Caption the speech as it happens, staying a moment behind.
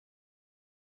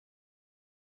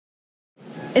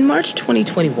In March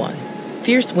 2021,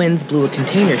 fierce winds blew a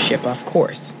container ship off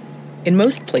course. In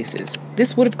most places,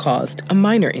 this would have caused a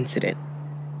minor incident.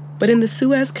 But in the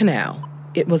Suez Canal,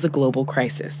 it was a global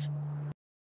crisis.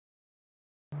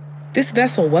 This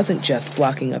vessel wasn't just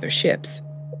blocking other ships.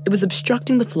 It was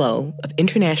obstructing the flow of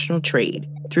international trade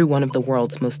through one of the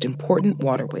world's most important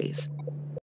waterways.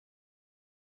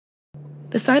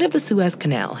 The site of the Suez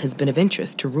Canal has been of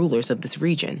interest to rulers of this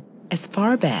region as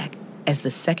far back as the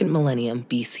 2nd millennium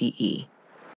BCE.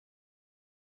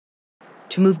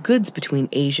 To move goods between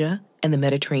Asia and the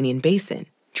Mediterranean basin,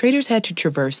 traders had to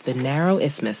traverse the narrow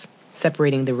isthmus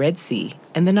separating the Red Sea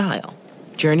and the Nile,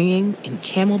 journeying in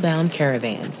camel-bound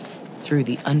caravans through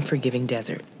the unforgiving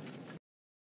desert.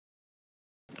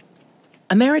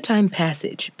 A maritime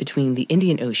passage between the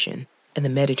Indian Ocean and the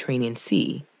Mediterranean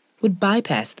Sea would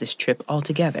bypass this trip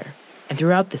altogether, and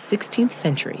throughout the 16th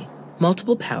century,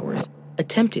 multiple powers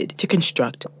attempted to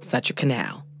construct such a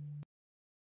canal.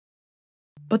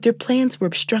 But their plans were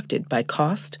obstructed by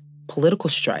cost, political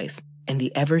strife, and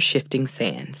the ever-shifting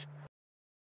sands.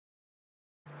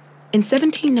 In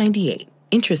 1798,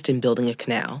 interest in building a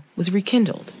canal was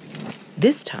rekindled,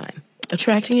 this time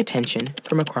attracting attention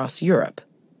from across Europe.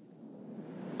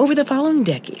 Over the following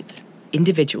decades,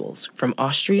 individuals from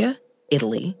Austria,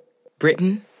 Italy,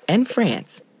 Britain, and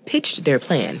France pitched their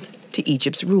plans to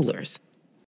Egypt's rulers.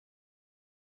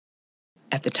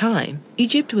 At the time,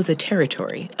 Egypt was a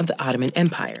territory of the Ottoman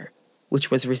Empire,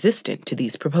 which was resistant to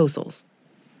these proposals.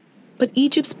 But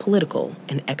Egypt's political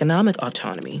and economic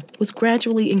autonomy was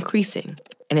gradually increasing,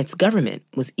 and its government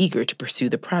was eager to pursue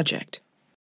the project.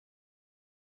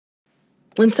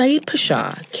 When Said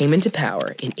Pasha came into power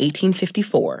in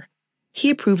 1854, he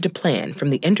approved a plan from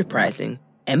the enterprising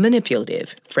and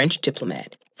manipulative French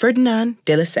diplomat Ferdinand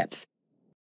de Lesseps.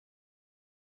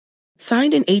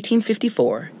 Signed in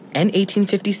 1854 and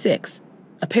 1856,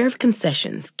 a pair of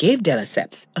concessions gave de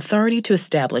Lesseps authority to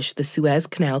establish the Suez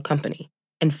Canal Company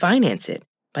and finance it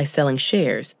by selling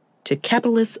shares to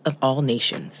capitalists of all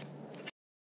nations.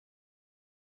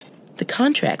 The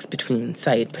contracts between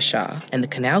Said Pasha and the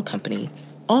Canal Company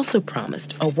also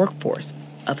promised a workforce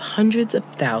of hundreds of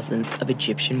thousands of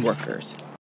Egyptian workers.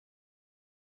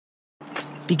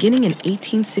 Beginning in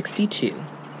 1862,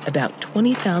 about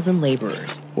 20,000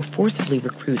 laborers were forcibly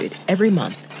recruited every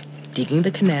month, digging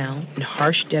the canal in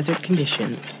harsh desert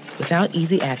conditions without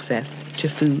easy access to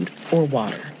food or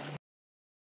water.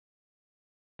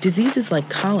 Diseases like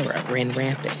cholera ran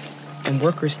rampant, and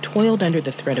workers toiled under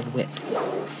the threat of whips.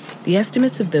 The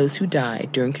estimates of those who died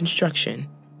during construction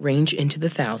range into the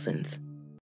thousands.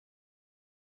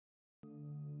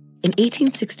 In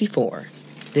 1864,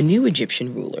 the new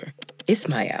Egyptian ruler,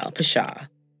 Ismail Pasha,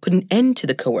 put an end to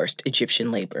the coerced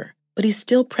Egyptian labor, but he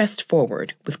still pressed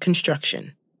forward with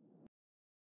construction.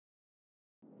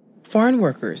 Foreign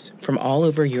workers from all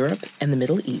over Europe and the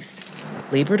Middle East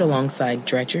labored alongside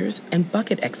dredgers and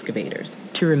bucket excavators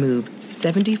to remove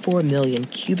 74 million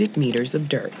cubic meters of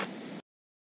dirt.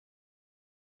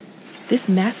 This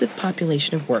massive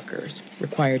population of workers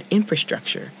required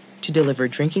infrastructure to deliver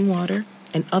drinking water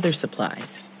and other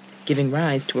supplies, giving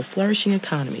rise to a flourishing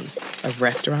economy of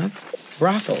restaurants,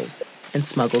 brothels, and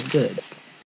smuggled goods.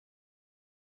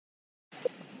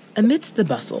 Amidst the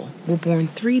bustle were born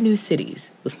 3 new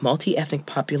cities with multi-ethnic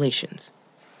populations: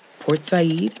 Port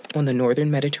Said on the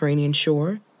northern Mediterranean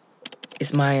shore,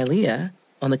 Ismailia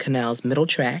on the canal's middle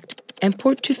tract, and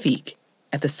Port Tawfiq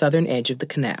at the southern edge of the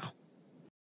canal.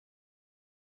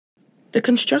 The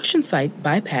construction site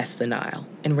bypassed the Nile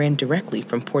and ran directly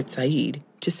from Port Said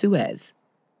to Suez.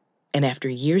 And after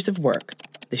years of work,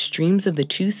 the streams of the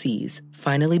 2 seas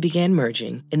finally began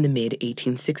merging in the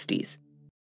mid-1860s.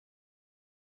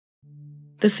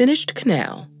 The finished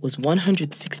canal was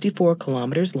 164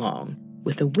 kilometers long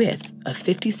with a width of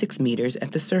 56 meters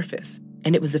at the surface,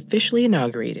 and it was officially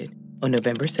inaugurated on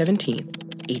November 17,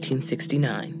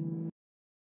 1869.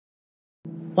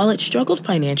 While it struggled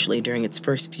financially during its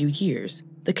first few years,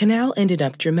 the canal ended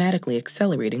up dramatically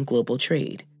accelerating global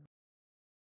trade.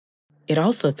 It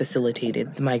also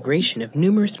facilitated the migration of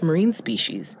numerous marine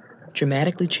species,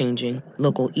 dramatically changing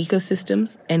local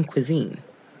ecosystems and cuisine.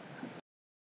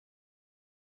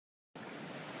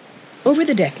 Over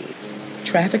the decades,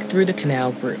 traffic through the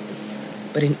canal grew,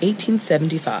 but in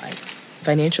 1875,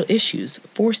 financial issues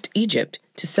forced Egypt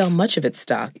to sell much of its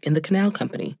stock in the Canal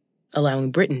Company,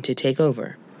 allowing Britain to take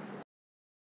over.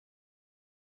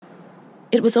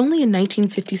 It was only in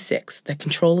 1956 that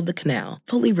control of the canal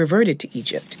fully reverted to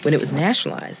Egypt when it was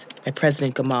nationalized by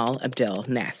President Gamal Abdel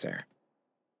Nasser.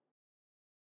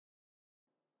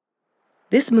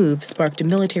 This move sparked a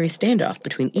military standoff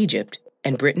between Egypt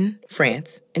and Britain,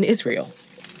 France, and Israel.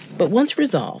 But once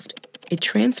resolved, it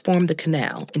transformed the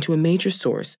canal into a major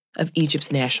source of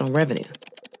Egypt's national revenue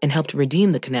and helped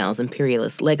redeem the canal's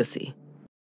imperialist legacy.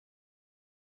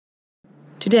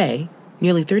 Today,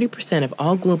 nearly 30% of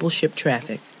all global ship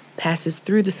traffic passes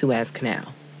through the Suez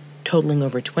Canal, totaling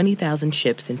over 20,000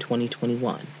 ships in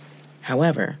 2021.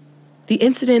 However, the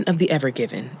incident of the Ever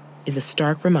Given is a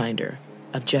stark reminder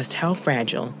of just how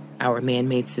fragile our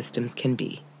man-made systems can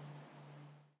be.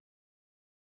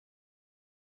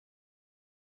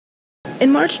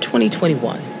 In March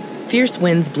 2021, fierce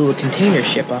winds blew a container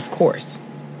ship off course.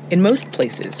 In most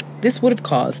places, this would have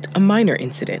caused a minor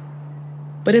incident.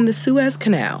 But in the Suez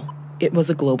Canal, it was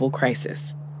a global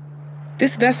crisis.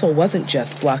 This vessel wasn't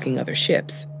just blocking other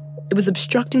ships. It was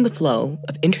obstructing the flow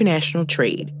of international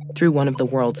trade through one of the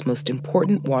world's most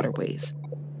important waterways.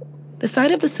 The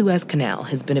site of the Suez Canal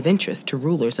has been of interest to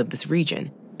rulers of this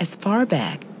region as far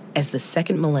back as the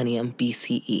 2nd millennium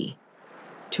BCE.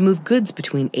 To move goods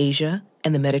between Asia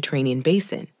and the Mediterranean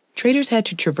basin, traders had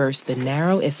to traverse the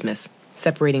narrow isthmus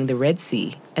separating the Red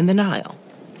Sea and the Nile,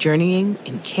 journeying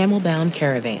in camel-bound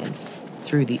caravans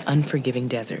through the unforgiving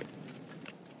desert.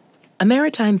 A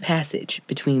maritime passage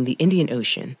between the Indian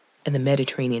Ocean and the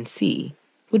Mediterranean Sea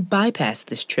would bypass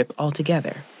this trip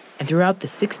altogether, and throughout the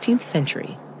 16th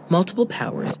century, multiple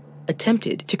powers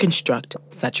attempted to construct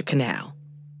such a canal.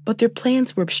 But their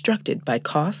plans were obstructed by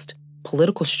cost,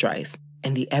 political strife,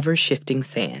 and the ever-shifting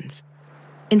sands.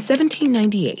 In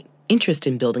 1798, interest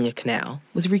in building a canal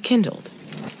was rekindled,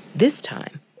 this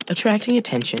time attracting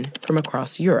attention from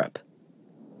across Europe.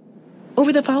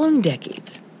 Over the following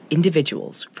decades,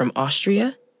 individuals from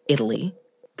Austria, Italy,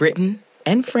 Britain,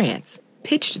 and France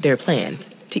pitched their plans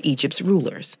to Egypt's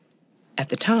rulers. At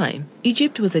the time,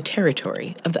 Egypt was a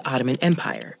territory of the Ottoman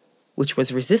Empire, which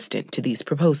was resistant to these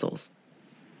proposals.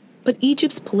 But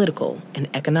Egypt's political and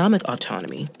economic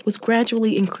autonomy was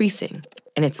gradually increasing,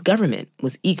 and its government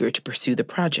was eager to pursue the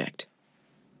project.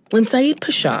 When Said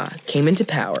Pasha came into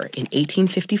power in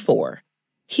 1854,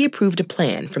 he approved a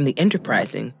plan from the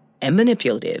enterprising and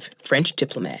manipulative French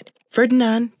diplomat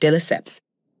Ferdinand de Lesseps.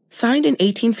 Signed in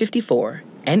 1854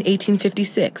 and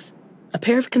 1856, a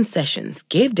pair of concessions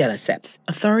gave de Lesseps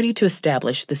authority to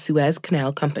establish the Suez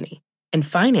Canal Company and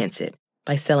finance it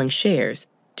by selling shares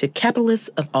to capitalists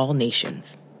of all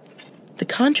nations. The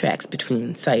contracts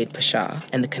between Said Pasha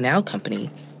and the Canal Company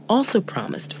also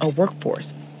promised a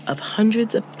workforce of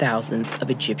hundreds of thousands of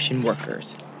Egyptian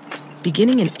workers.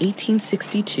 Beginning in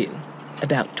 1862,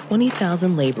 about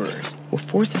 20,000 laborers were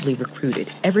forcibly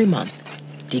recruited every month,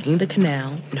 digging the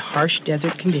canal in harsh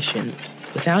desert conditions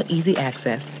without easy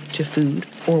access to food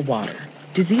or water.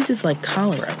 Diseases like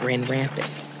cholera ran rampant,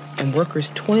 and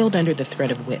workers toiled under the threat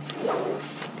of whips.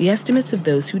 The estimates of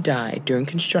those who died during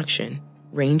construction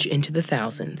range into the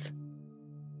thousands.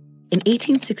 In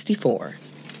 1864,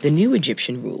 the new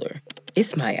Egyptian ruler,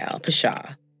 Ismail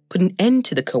Pasha, put an end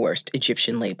to the coerced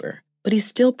Egyptian labor, but he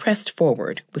still pressed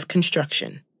forward with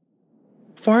construction.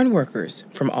 Foreign workers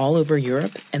from all over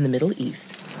Europe and the Middle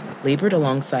East labored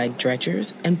alongside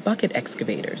dredgers and bucket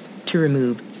excavators to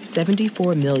remove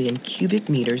 74 million cubic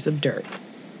meters of dirt.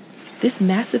 This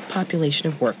massive population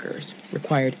of workers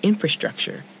required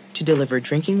infrastructure to deliver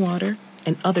drinking water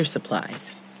and other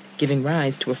supplies, giving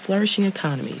rise to a flourishing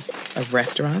economy of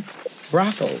restaurants,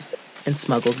 brothels, and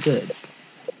smuggled goods.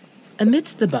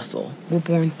 Amidst the bustle were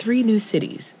born 3 new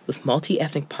cities with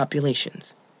multi-ethnic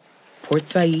populations: Port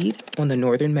Said on the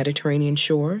northern Mediterranean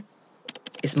shore,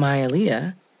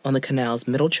 Ismailia on the canal's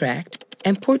middle tract,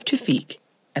 and Port Tawfiq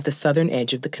at the southern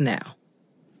edge of the canal.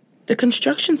 The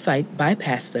construction site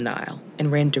bypassed the Nile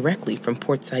and ran directly from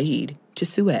Port Said to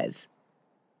Suez.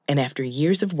 And after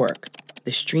years of work,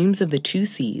 the streams of the 2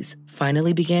 seas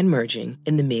finally began merging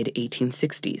in the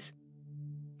mid-1860s.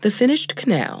 The finished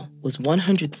canal was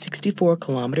 164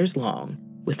 kilometers long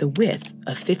with a width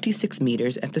of 56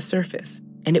 meters at the surface,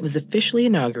 and it was officially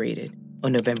inaugurated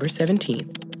on November 17,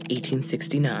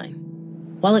 1869.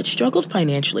 While it struggled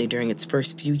financially during its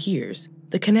first few years,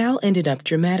 the canal ended up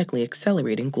dramatically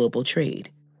accelerating global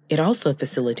trade. It also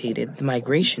facilitated the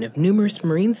migration of numerous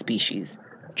marine species,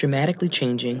 dramatically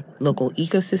changing local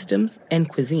ecosystems and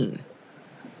cuisine.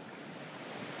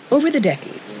 Over the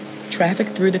decades, traffic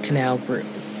through the canal grew,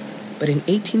 but in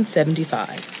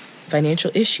 1875,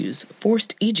 financial issues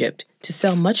forced Egypt to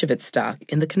sell much of its stock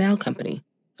in the Canal Company,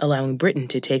 allowing Britain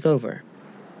to take over.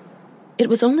 It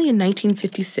was only in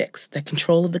 1956 that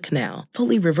control of the canal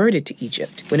fully reverted to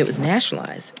Egypt when it was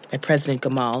nationalized by President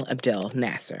Gamal Abdel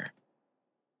Nasser.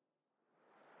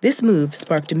 This move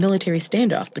sparked a military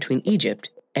standoff between Egypt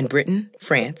and Britain,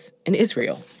 France, and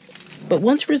Israel. But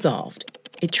once resolved,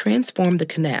 it transformed the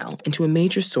canal into a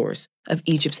major source of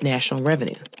Egypt's national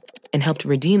revenue and helped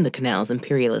redeem the canal's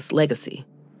imperialist legacy.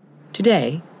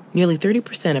 Today, nearly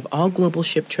 30% of all global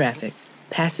ship traffic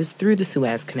passes through the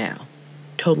Suez Canal,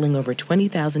 totaling over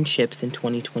 20,000 ships in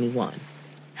 2021.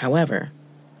 However,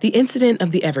 the incident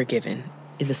of the Ever Given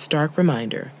is a stark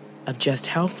reminder of just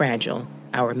how fragile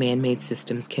our man-made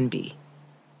systems can be.